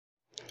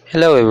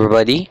Hello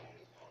everybody,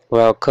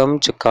 welcome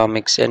to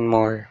Commix and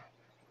More.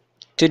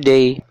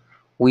 Today,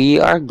 we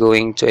are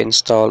going to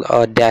install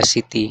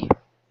Audacity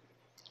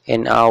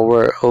in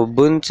our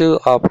Ubuntu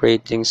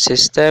operating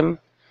system.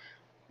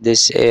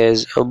 This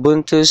is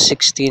Ubuntu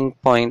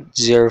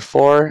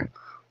 16.04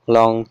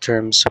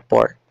 long-term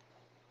support.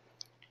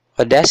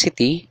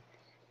 Audacity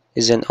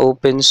is an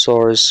open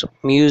source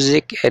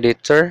music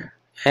editor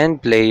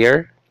and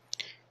player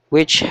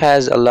which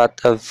has a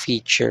lot of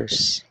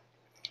features,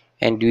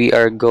 and we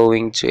are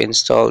going to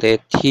install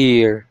it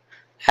here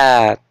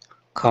at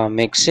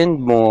Commix and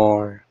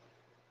More.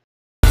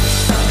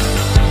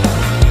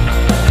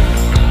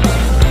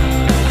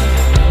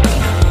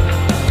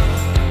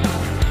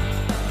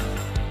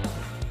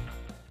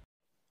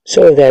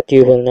 So that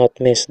you will not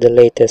miss the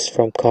latest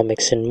from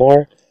Comics and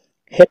More,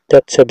 hit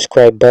that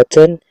subscribe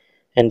button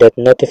and that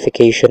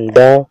notification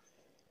bell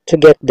to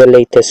get the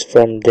latest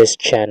from this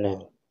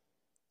channel.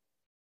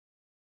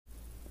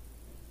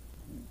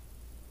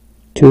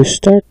 To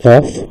start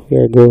off, we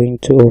are going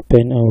to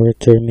open our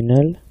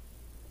terminal,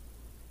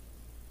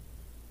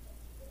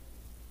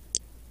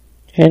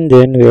 and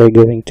then we are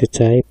going to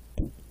type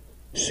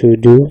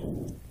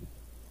sudo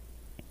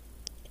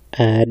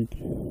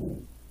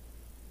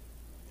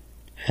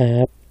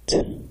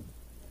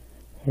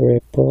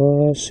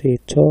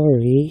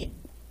add-apt-repository.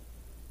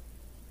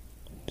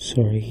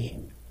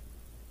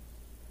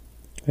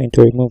 Going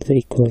to remove the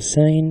equal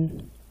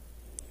sign.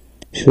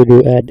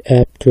 Sudo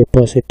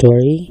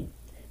add-apt-repository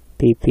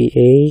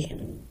ppa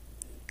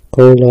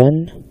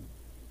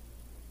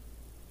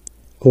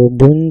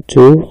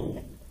Ubuntu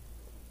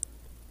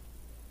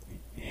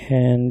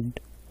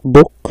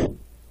handbook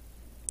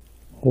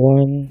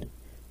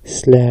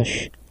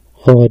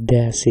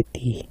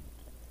 1/Audacity,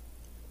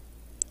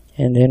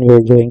 and then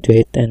we're going to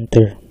hit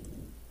enter.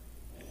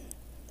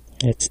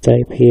 Let's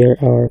type here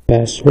our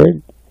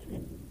password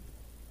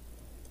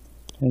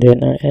and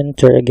then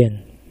enter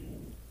again.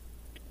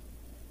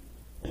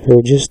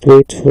 So just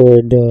wait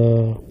for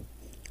the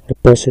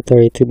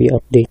repository to be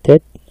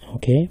updated.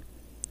 Okay,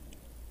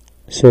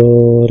 so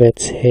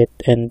let's hit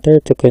enter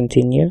to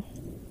continue.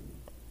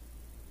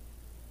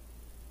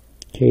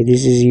 Okay,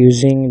 this is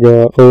using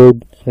the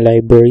old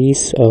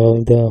libraries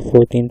of the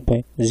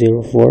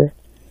 14.04.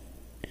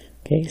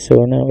 Okay,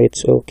 so now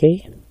it's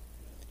okay.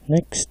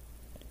 Next,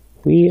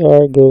 we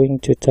are going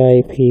to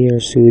type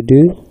here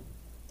sudo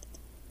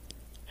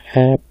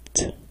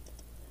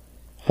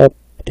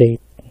apt-update.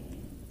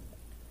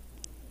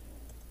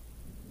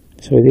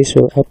 So this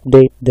will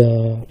update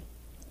the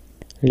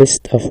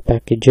list of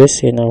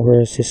packages in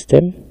our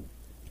system,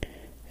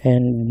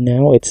 and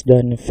now it's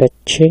done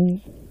fetching.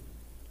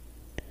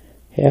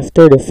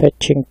 After the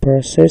fetching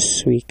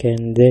process, we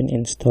can then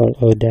install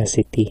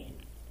Audacity.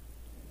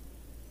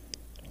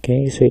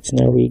 Okay, so it's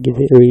now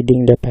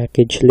reading the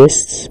package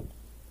lists.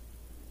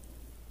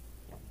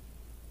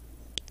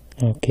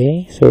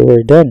 Okay, so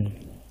we're done.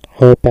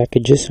 All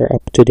packages are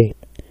up to date.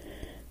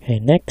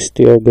 And next,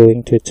 we are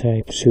going to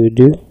type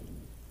sudo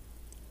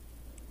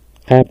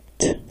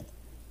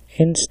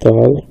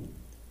apt-install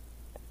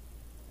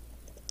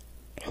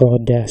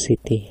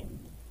Audacity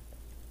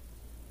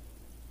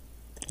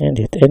and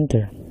hit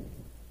enter.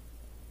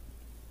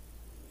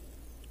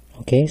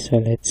 Okay, so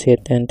let's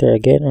hit enter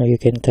again, or you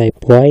can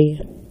type Y.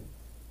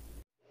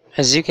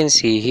 As you can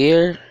see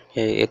here,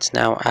 it's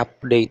now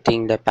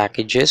updating the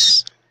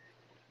packages.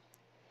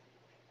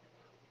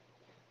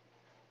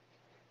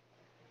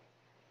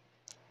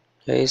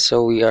 Okay,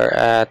 so we are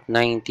at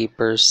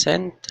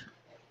 90%.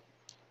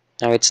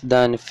 Now it's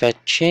done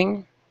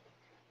fetching.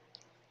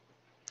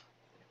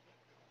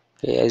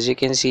 Okay, as you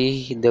can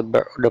see, the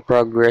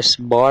progress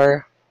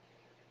bar.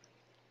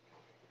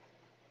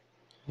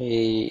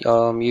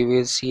 You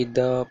will see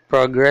the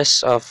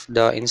progress of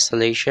the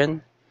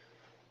installation.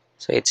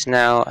 So it's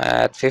now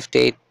at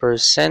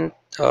 58%.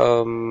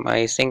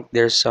 I think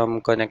there's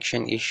some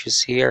connection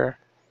issues here.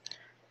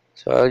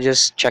 So I'll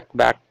just check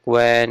back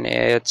when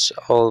it's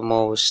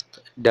almost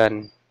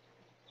done.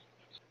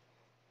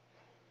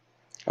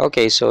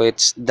 Okay, so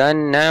it's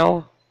done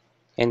now,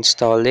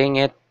 installing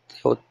it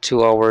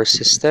to our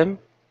system.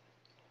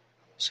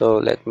 So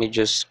let me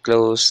just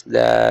close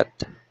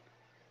that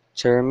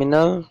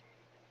terminal.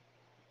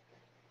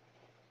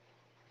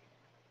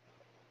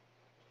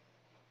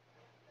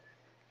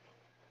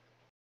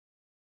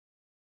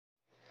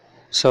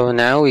 So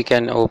now we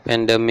can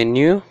open the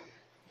menu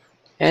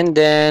and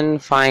then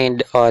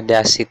find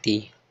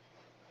Audacity.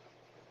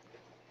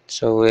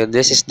 So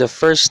this is the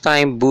first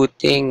time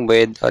booting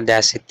with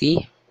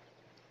Audacity.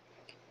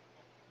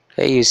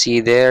 Okay, you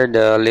see there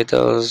the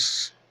little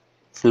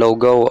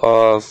logo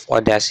of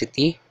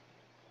Audacity.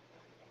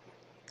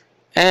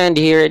 And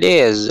here it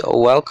is.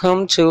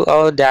 Welcome to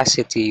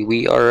Audacity.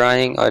 We are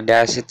running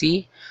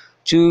Audacity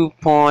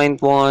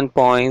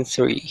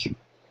 2.1.3.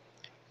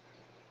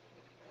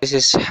 This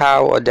is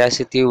how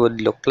Audacity would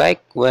look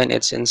like when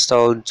it's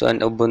installed to an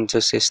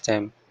Ubuntu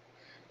system.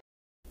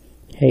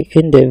 Hey,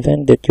 in the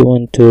event that you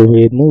want to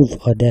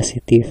remove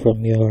Audacity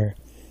from your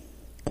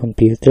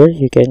computer,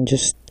 you can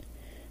just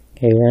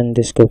Okay, run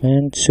this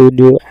command,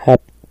 sudo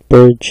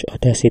apt-purge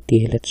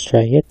Audacity. Let's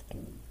try it.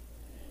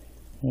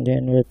 And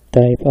then we'll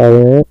type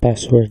our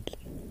password.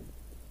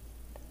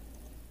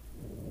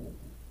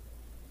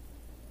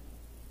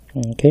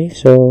 Okay,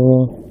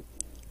 so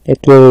it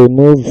will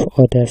remove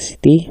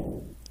Audacity.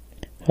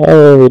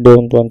 However, we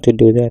don't want to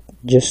do that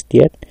just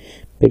yet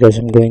because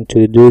I'm going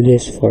to do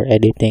this for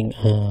editing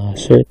a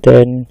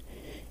certain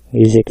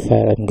music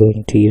file I'm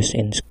going to use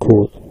in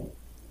school.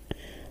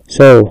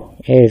 So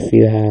if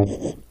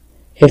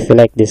you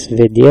like this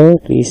video,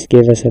 please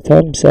give us a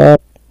thumbs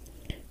up.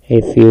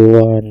 If you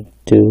want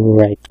to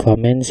write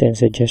comments and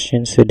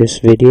suggestions to this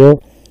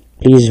video,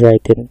 please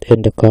write it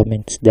in the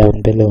comments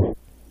down below.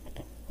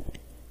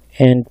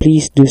 And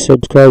please do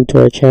subscribe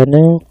to our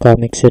channel,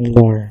 Commix and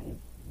More.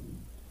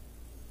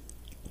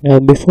 Now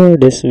before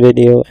this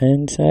video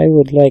ends, I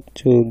would like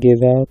to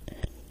give out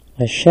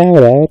a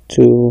shout out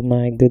to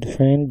my good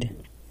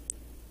friend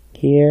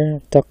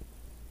here,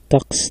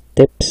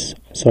 TuxTips.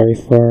 Sorry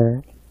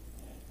for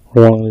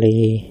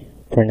wrongly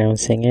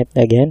pronouncing it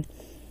again.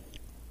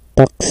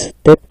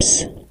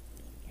 TuxTips.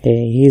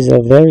 He's a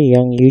very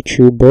young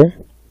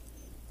YouTuber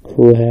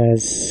who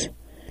has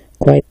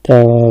quite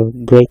a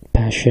great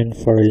passion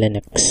for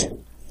Linux.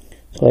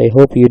 So I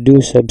hope you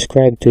do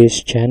subscribe to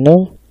his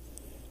channel.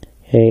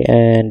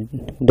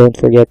 And don't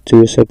forget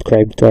to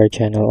subscribe to our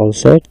channel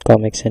also,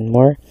 Commix and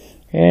More,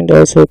 and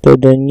also to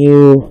the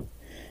new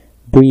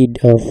breed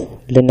of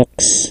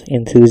Linux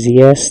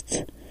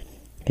enthusiasts,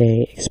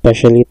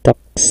 especially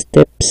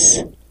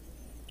TuxTips.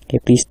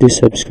 Please do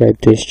subscribe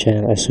to his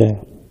channel as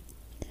well.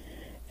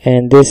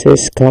 And this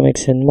is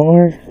Commix and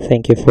More.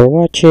 Thank you for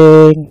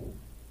watching.